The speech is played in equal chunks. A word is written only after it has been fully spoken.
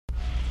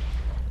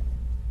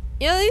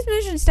You know, these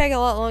missions take a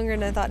lot longer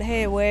than I thought.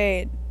 Hey,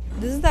 wait.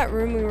 This is that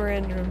room we were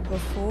in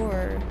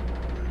before.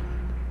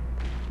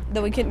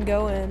 That we couldn't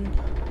go in.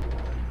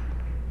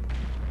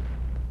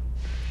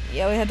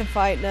 Yeah, we had to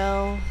fight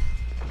now.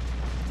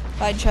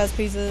 Fight chess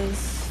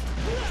pieces.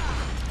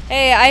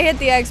 Hey, I hit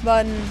the X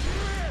button.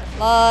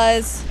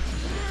 Lies.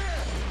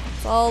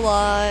 It's all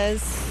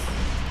lies.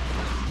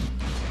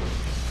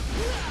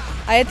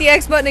 I hit the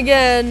X button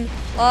again.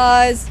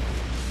 Lies.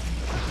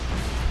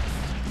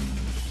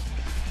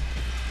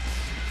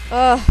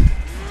 Ugh.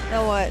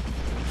 Now what?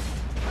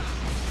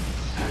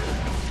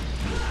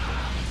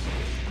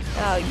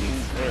 Oh, you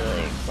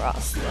really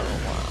crossed the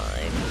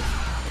line.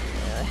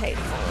 Hate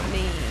for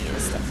me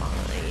is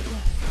defined.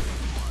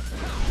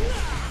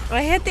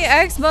 I hit the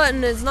X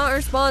button. It's not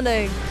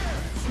responding.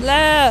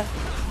 Blah.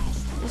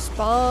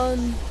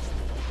 Respond.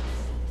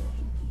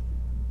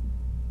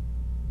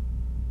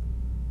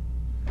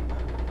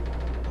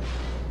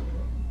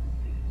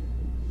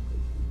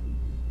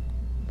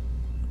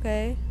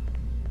 Okay.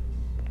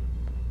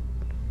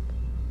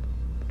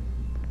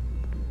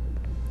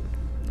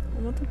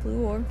 I want the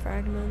blue orb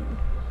fragment.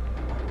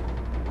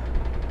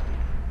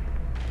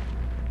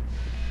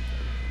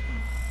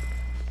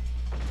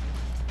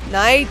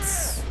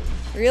 Knights?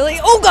 Really?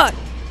 Oh god!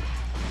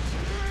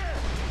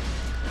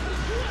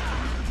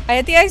 I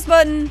hit the X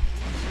button.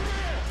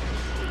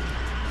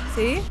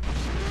 See?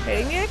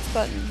 Hitting the X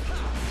button.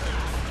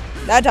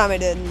 That time I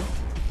didn't.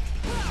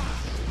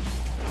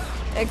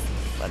 X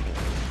button.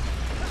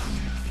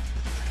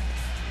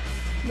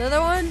 Another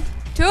one?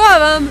 2 of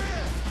them!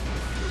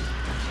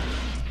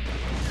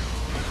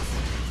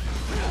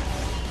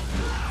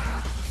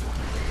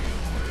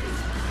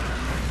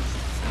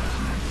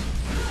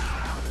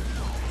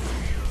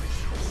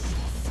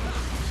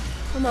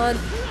 Come on.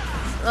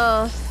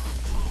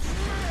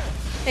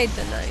 Hate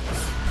the knights.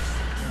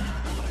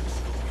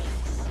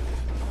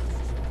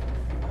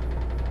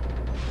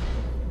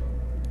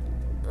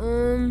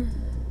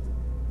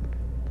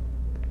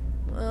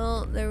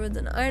 Well, there was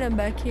an item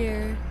back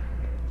here.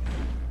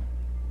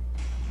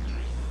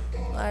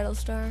 Idle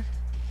star.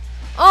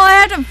 Oh, I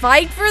had to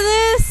fight for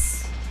this?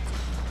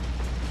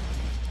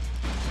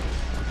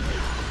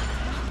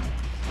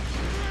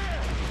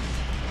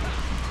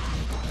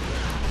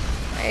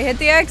 I hit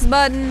the X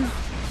button.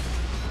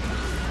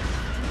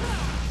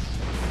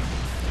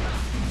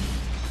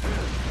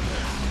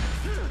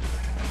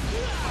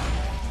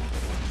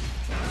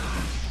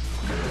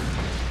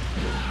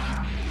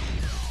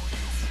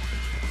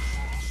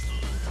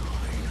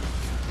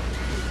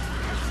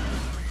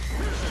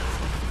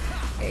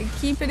 Okay,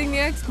 keep hitting the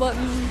X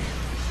button.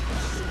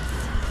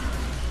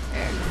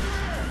 There.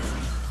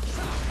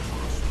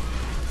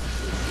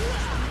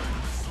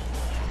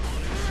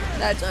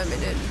 That time I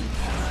didn't.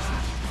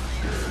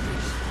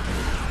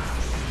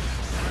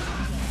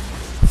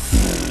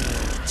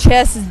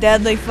 Chess is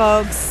deadly,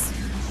 folks.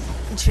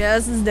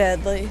 Chess is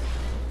deadly.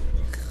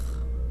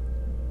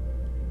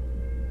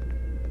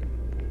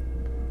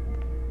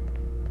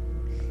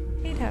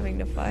 Hate having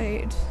to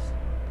fight.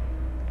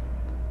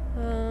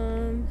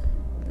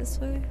 This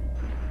way?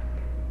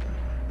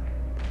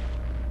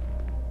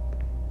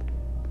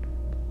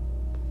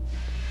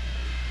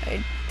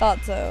 I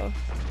thought so.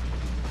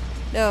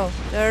 No,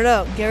 no,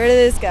 no, no. Get rid of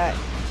this guy.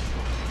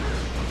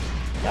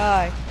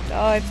 Die.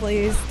 Die,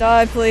 please.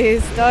 Die,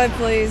 please. Die,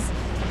 please.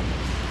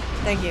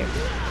 Thank you.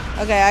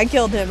 Okay, I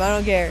killed him. I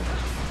don't care.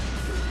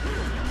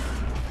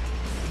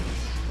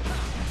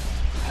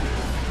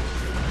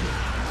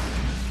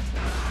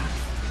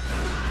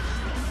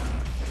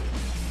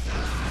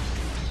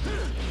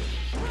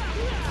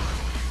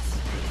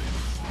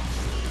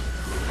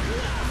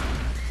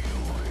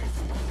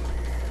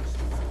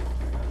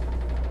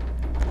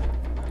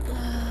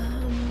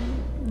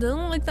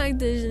 Doesn't look like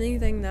there's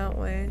anything that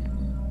way.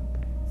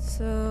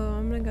 So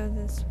I'm gonna go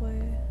this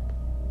way.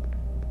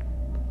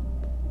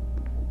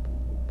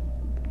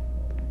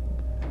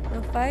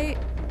 No fight?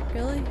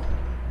 Really?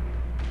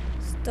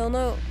 Still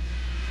no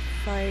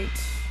fight.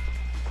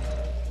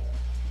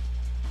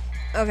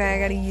 Okay, I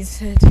gotta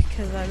use it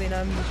because I mean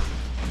I'm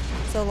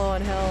so low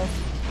on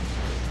health.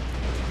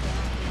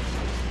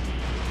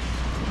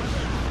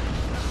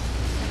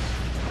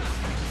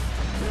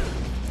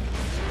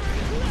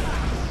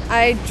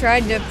 I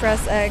tried to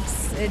press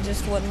X, it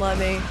just wouldn't let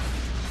me.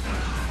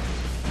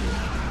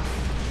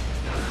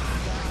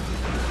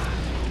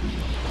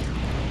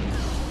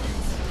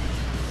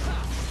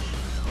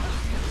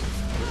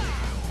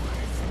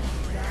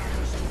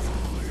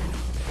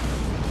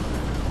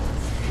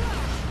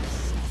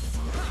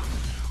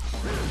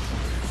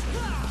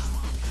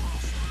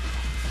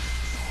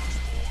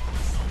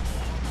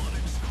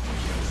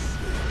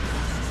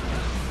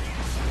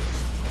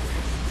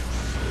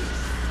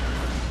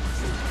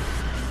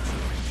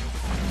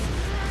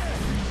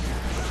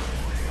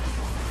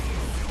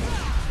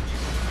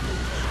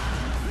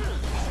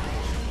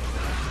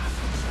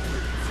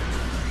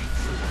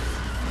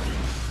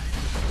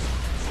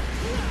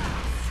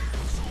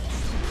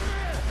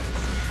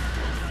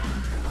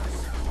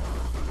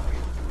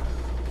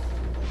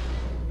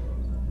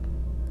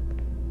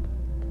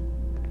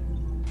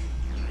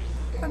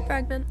 Quick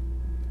fragment.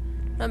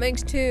 That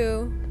makes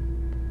 2.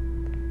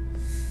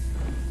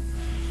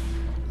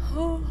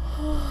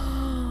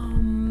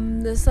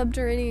 The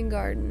subterranean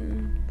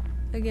garden.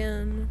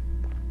 Again.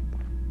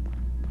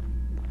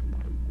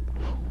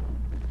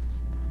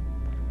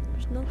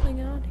 There's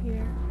nothing out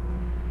here.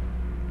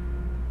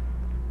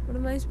 What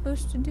am I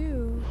supposed to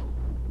do?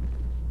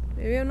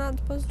 Maybe I'm not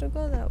supposed to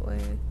go that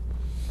way.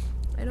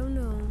 I don't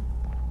know.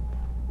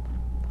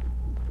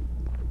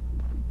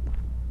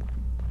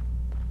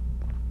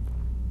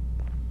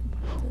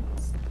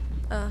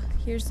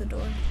 Here's the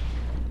door.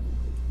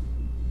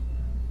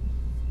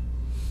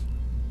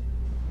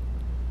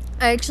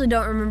 I actually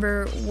don't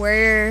remember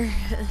where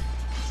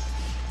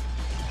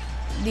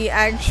the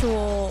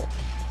actual,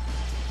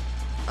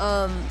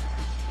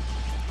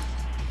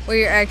 where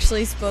you're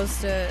actually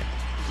supposed to,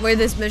 where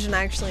this mission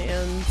actually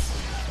ends.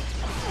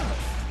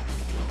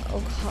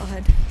 Oh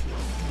god.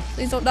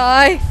 Please don't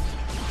die.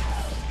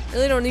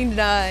 Really don't need to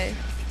die.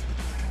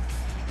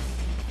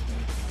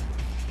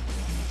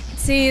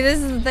 See, this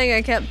is the thing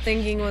I kept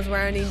thinking was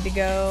where I need to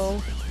go.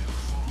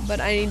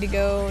 But I need to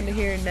go into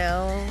here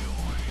now,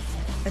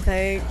 I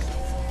think.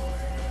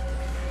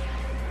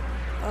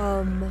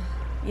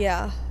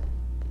 Yeah.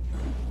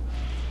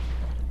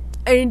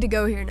 I need to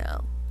go here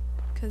now.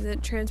 Because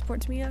it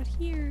transports me out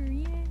here.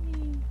 Yay.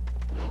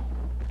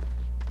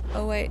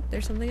 Oh wait,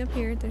 there's something up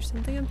here. There's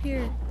something up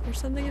here. There's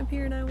something up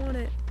here and I want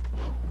it.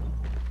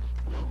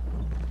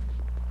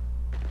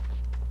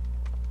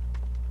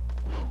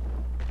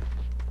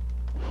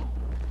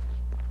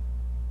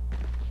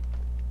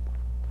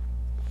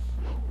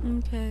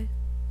 Okay.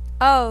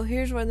 Oh,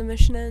 here's where the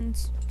mission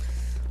ends.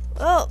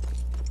 Well,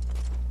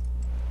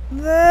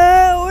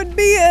 that would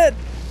be it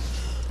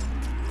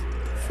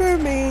for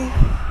me.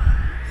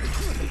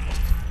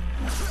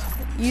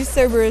 Use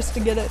Cerberus to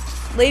get it.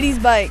 Lady's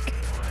bike.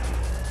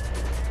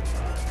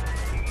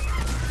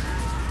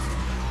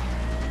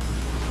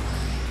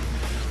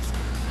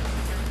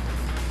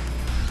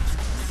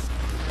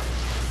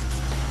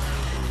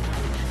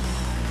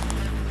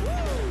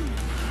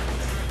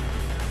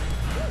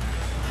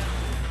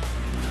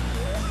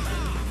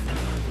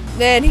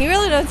 Man, he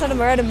really knows how to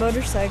ride a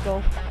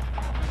motorcycle.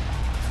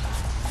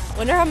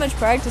 Wonder how much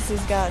practice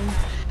he's gotten.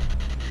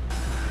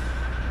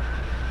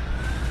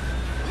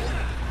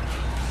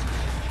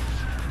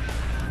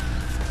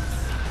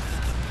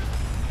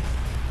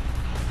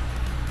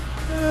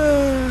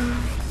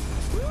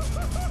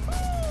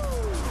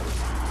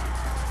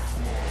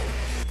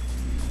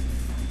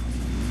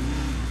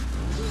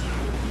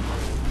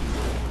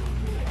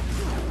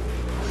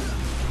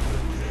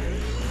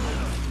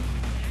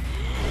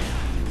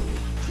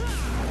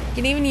 You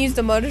can even use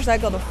the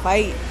motorcycle to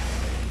fight.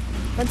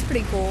 That's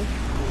pretty cool.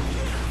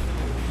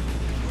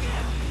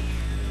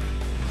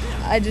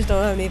 I just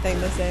don't have anything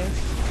to say.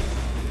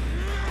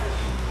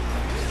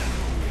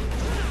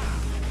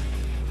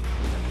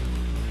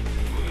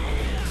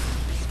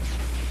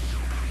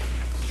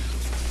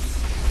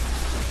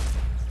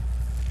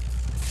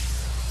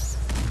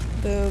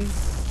 Boom.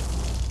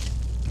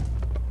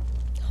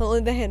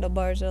 Only the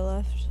handlebars are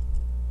left.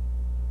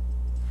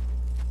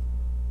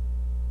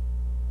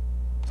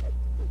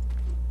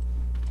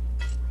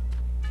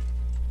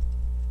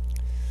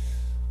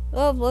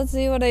 Well, let's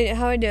see what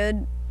how I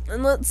did,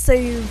 and let's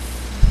save.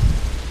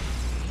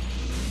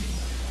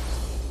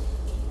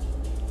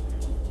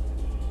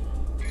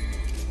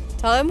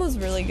 Time was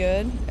really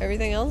good.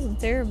 Everything else was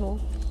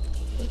terrible.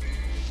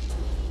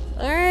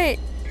 All right,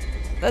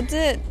 that's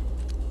it.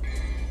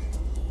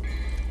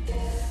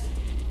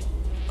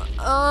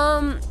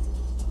 I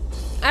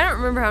don't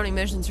remember how many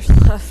missions are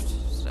left,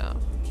 so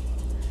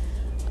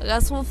I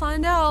guess we'll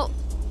find out.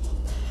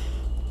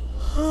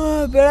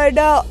 But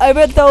I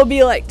bet there'll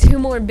be like 2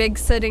 more big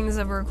sittings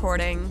of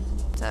recording.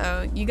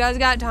 So you guys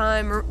got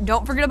time.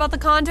 Don't forget about the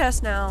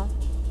contest now.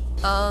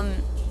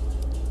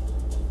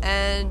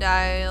 And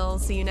I'll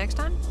see you next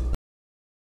time.